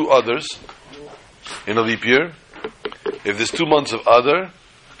there's 2 others in a leap year. If there's 2 months of Adar,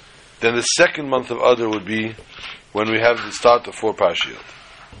 then the second month of Adar would be when we have the start of 4 Pashiyot.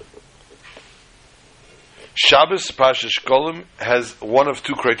 Shabbos Pasha Shkolim has one of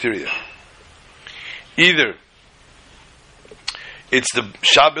 2 criteria. Either it's the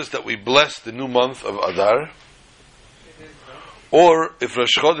Shabbos that we bless the new month of Adar, or if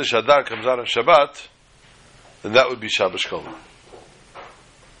Rosh Chodesh Adar comes out on Shabbat, then that would be Shabbos Shkolim.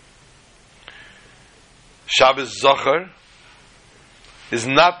 Shabbos Zocher is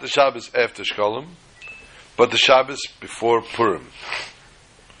not the Shabbos after Shkolim, but the Shabbos before Purim.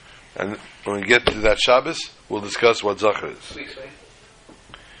 And when we get to that Shabbos, we'll discuss what Zocher is.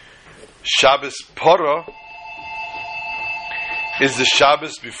 Shabbos Para is the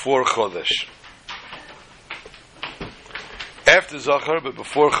Shabbos before Chodesh. After Zocher, but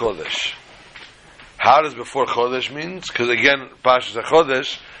before Chodesh. How does before Chodesh means? Because again, Pasha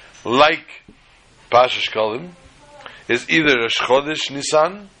Chodesh, like Pasha Shkolim, is either Rosh Chodesh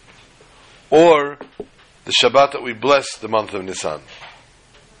Nisan or the Shabbat that we bless the month of Nisan.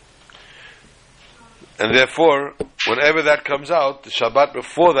 And therefore, whenever that comes out, the Shabbat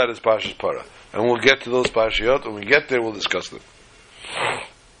before that is Pasha's Para. And we'll get to those Pashiyot. When we get there, we'll discuss them.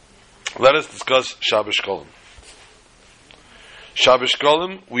 Let us discuss Shabbos Shkolim. Shabbos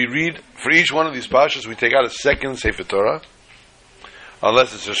Shkolim, we read, for each one of these Pashas, we take out a second Sefer Torah.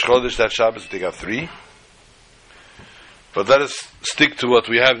 Unless it's Rosh Chodesh, that Shabbos, we take out 3. But let us stick to what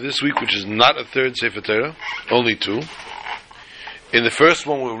we have this week, which is not a third Sefer Torah, only two. In the first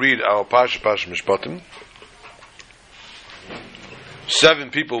one, we'll read our Parsha Mishpatim. 7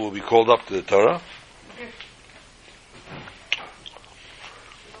 people will be called up to the Torah.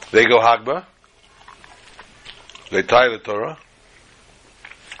 They go Hagba. They tie the Torah.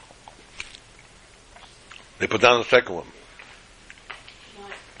 They put down the second one.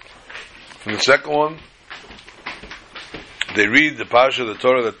 From the second one, they read the Parsha of the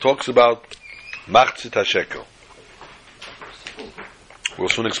Torah that talks about Machzit HaShekel. We'll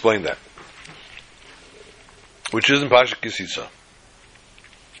soon explain that. Which is in Parsha Kisisa.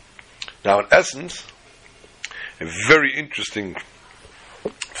 Now, in essence, a very interesting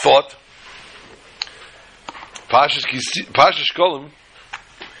thought. Parsha Shkolim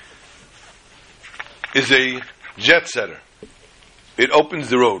is a jet setter. It opens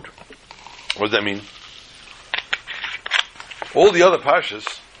the road. What does that mean? All the other Parshas,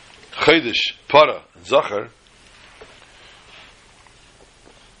 Chodesh, Para, and Zachar,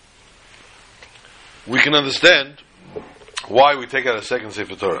 we can understand why we take out a second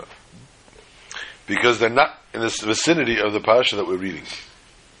Sefer Torah. Because they're not in the vicinity of the Parsha that we're reading.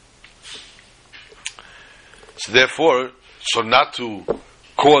 So therefore, not to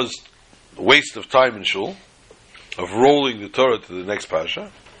cause waste of time in Shul, of rolling the Torah to the next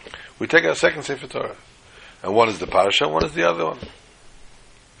Parsha, we take our second Sefer Torah. And one is the Parsha, and one is the other one.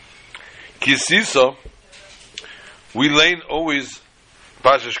 Kisisa, we lane always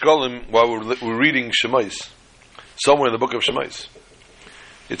Parsha Shkolim while we're reading Shemais. Somewhere in the book of Shemais.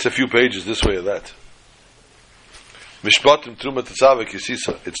 It's a few pages this way or that. Mishpatim, Truma, Tetzaveh,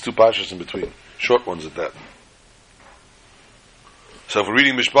 Kisisa. It's 2 Parshas in between. Short ones at that. So if we're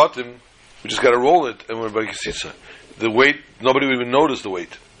reading Mishpatim, we just got to roll it and we're by Kisisa. The weight, nobody will even notice the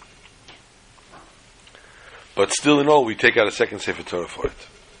weight. But still in all, we take out a second Sefer Torah for it.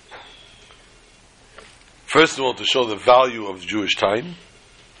 First of all, to show the value of Jewish time.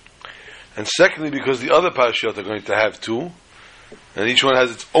 And secondly, because the other Parashiyot are going to have 2, and each one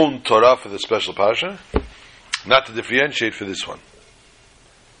has its own Torah for the special Parsha, not to differentiate for this one.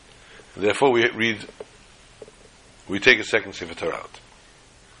 And therefore, we take a second Sefer Torah out.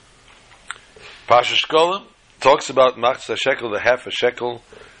 Parsha Shkolim talks about Machzah Shekel, the half a shekel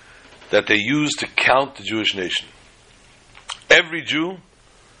that they used to count the Jewish nation. Every Jew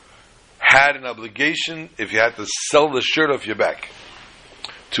had an obligation, if you had to sell the shirt off your back,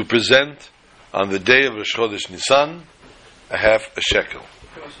 to present on the day of Rosh Chodesh Nisan a half a shekel.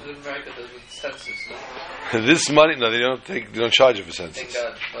 In America, does with census. This money, no, they don't charge you for census. Thank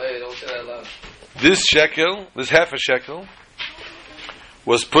God. Why don't say that loud? This shekel, this half a shekel,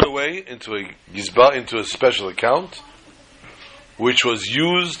 was put away into a gizba, into a special account, which was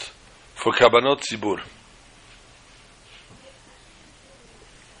used for Kabbanot Tzibur,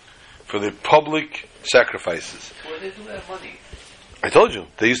 for the public sacrifices. Where do they do that money? I told you,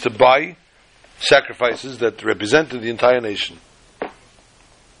 they used to buy sacrifices that represented the entire nation.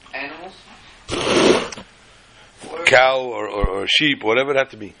 Animals? Cow or sheep, whatever it had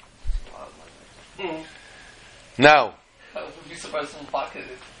to be. Now, I would be surprised someone pocketed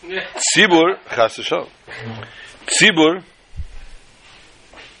it. Tzibur, Chas v'Shalom. Tzibur,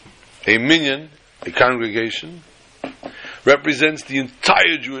 a minyan, a congregation, represents the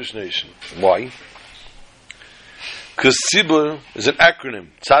entire Jewish nation. Why? Because Tzibur is an acronym.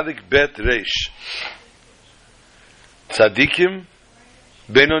 Tzadik Bet Reish. Tzadikim,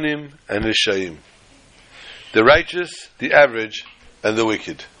 Benonim, and Rishayim. The righteous, the average, and the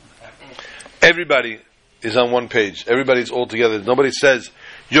wicked. Everybody is on one page. Everybody's all together. Nobody says,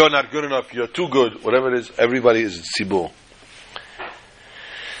 you're not good enough, you're too good, whatever it is. Everybody is Tzibur.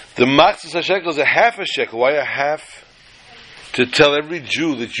 The Machzas HaShekel is a half a shekel. Why a half? To tell every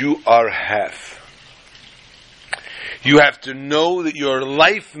Jew that you are half. You have to know that your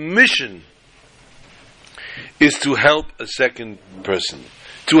life mission is to help a second person,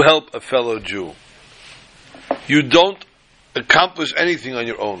 to help a fellow Jew. You don't accomplish anything on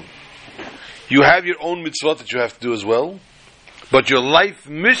your own. You have your own mitzvot that you have to do as well, but your life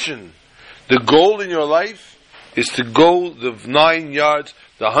mission, the goal in your life, is to go the 9 yards,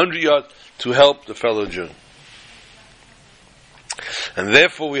 the 100 yards, to help the fellow Jew. And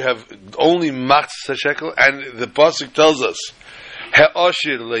therefore we have only Machzas HaShekel, and the Pasuk tells us,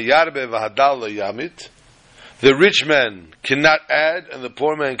 He'oshir le'yarbe v'hadal le'yamit. The rich man cannot add, and the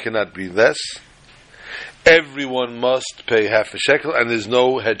poor man cannot be less. Everyone must pay half a shekel, and there's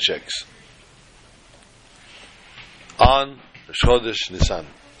no head checks. On Rosh Chodesh Nisan.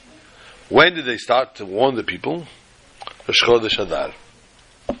 When did they start to warn the people? Rosh Chodesh Adar.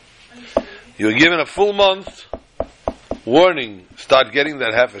 You were given a full month warning, start getting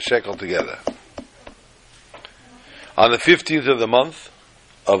that half a shekel together. On the 15th of the month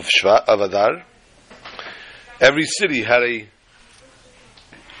of Adar, every city had a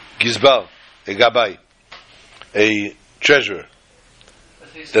gizbal, a gabai, a treasurer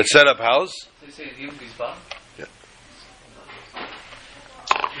that set up house. Yeah.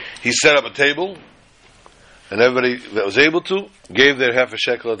 He set up a table, and everybody that was able to gave their half a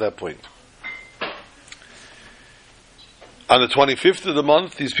shekel at that point. On the 25th of the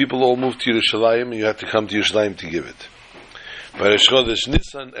month, these people all moved to Yerushalayim, and you had to come to Yerushalayim to give it. By Rosh Chodesh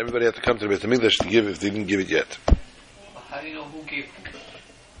Nisan, everybody had to come to the Beit HaMikdash to give if they didn't give it yet. How do you know who gave?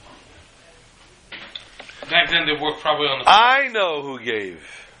 Back then, they worked probably on the. I know who gave.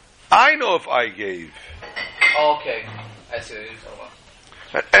 I know if I gave. Oh, okay. I see what you're talking about.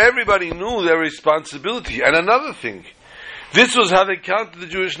 And everybody knew their responsibility. And another thing, this was how they counted the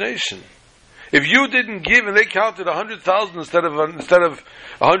Jewish nation. If you didn't give and they counted 100,000 instead of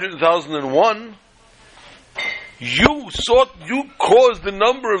 100,001, you caused the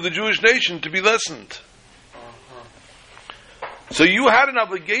number of the Jewish nation to be lessened. So you had an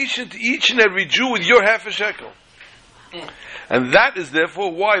obligation to each and every Jew with your half a shekel. And that is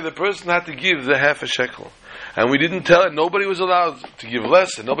therefore why the person had to give the half a shekel. And we didn't tell it, nobody was allowed to give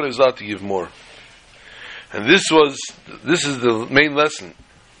less and nobody was allowed to give more. And this is the main lesson,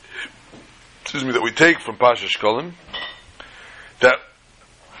 that we take from Pasha Shkolim, that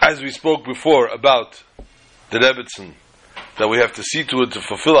as we spoke before about the Rebbetzin, that we have to see to it to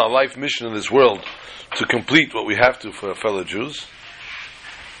fulfill our life mission in this world, to complete what we have to for our fellow Jews.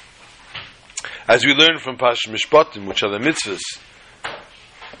 As we learn from Pasha Mishpatim, which are the mitzvahs,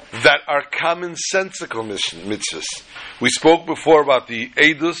 that are commonsensical mitzvahs. We spoke before about the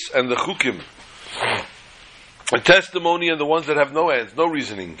Eidus and the Chukim, the testimony and the ones that have no ends, no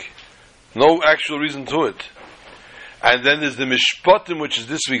reasoning, no actual reason to it. And then there's the Mishpatim, which is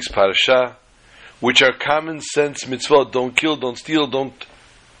this week's parasha, which are common sense mitzvot. Don't kill, don't steal, don't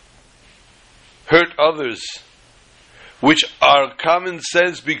hurt others, which are common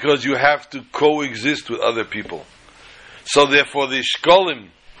sense because you have to coexist with other people. So therefore the Shkolim,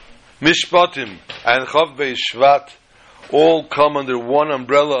 Mishpatim, and Chavbei Shvat all come under one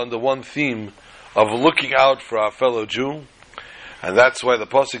umbrella, under one theme of looking out for our fellow Jew. And that's why the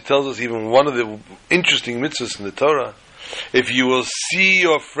Pasuk tells us, even one of the interesting mitzvahs in the Torah, if you will see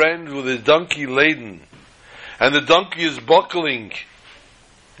your friend with his donkey laden, and the donkey is buckling,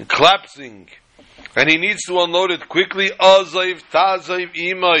 and collapsing, and he needs to unload it quickly, Azayv Tazayv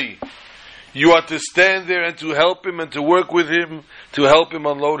Imai, you are to stand there and to help him and to work with him to help him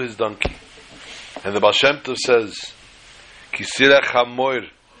unload his donkey. And the Baal Shem Tov says, Kisira Chamor,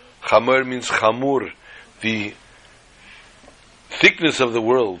 Chamor means Chamur, the thickness of the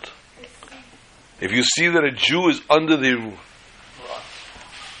world. If you see that a Jew is under the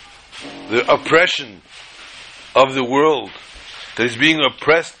oppression of the world, that he's being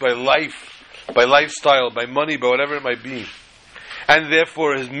oppressed by life, by lifestyle, by money, by whatever it might be, and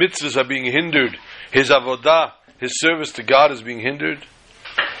therefore his mitzvahs are being hindered, his avodah, his service to God is being hindered,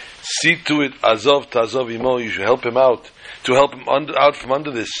 see to it, azov tazov imo, you should help him out, to help him out from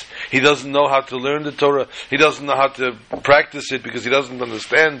under this. He doesn't know how to learn the Torah, he doesn't know how to practice it because he doesn't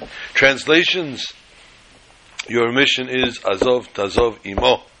understand translations. Your mission is azov tazov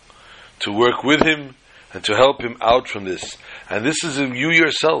imo, to work with him and to help him out from this. And this is you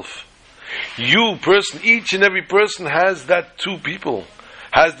yourself. You person, each and every person has that two people,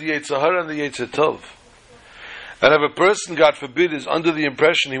 has the Yetzer Hara and the Yetzer Tov. And if a person, God forbid, is under the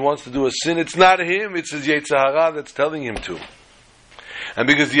impression he wants to do a sin, it's not him, it's his Yetzer Hara that's telling him to. And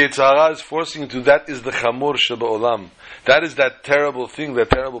because the Yetzer Hara is forcing him to, that is the Chamor Sheba'olam. That is that terrible thing,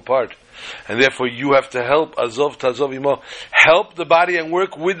 that terrible part. And therefore you have to help, Azov Tazov Imo, help the body and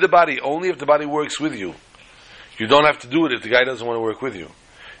work with the body, only if the body works with you. You don't have to do it if the guy doesn't want to work with you.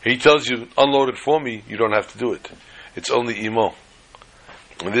 He tells you, unload it for me, you don't have to do it. It's only Imo.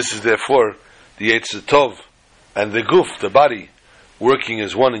 And this is therefore the Yetzer Tov and the Guf, the body, working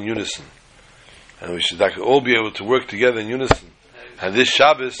as one in unison. And we should all be able to work together in unison. And this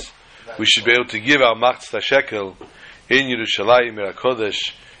Shabbos, we should be able to give our Machzah Shekel in Yerushalayim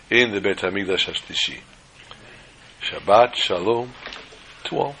HaKodesh, in the Beit HaMikdash HaShlishi. Shabbat Shalom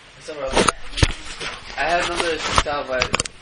to all. I have another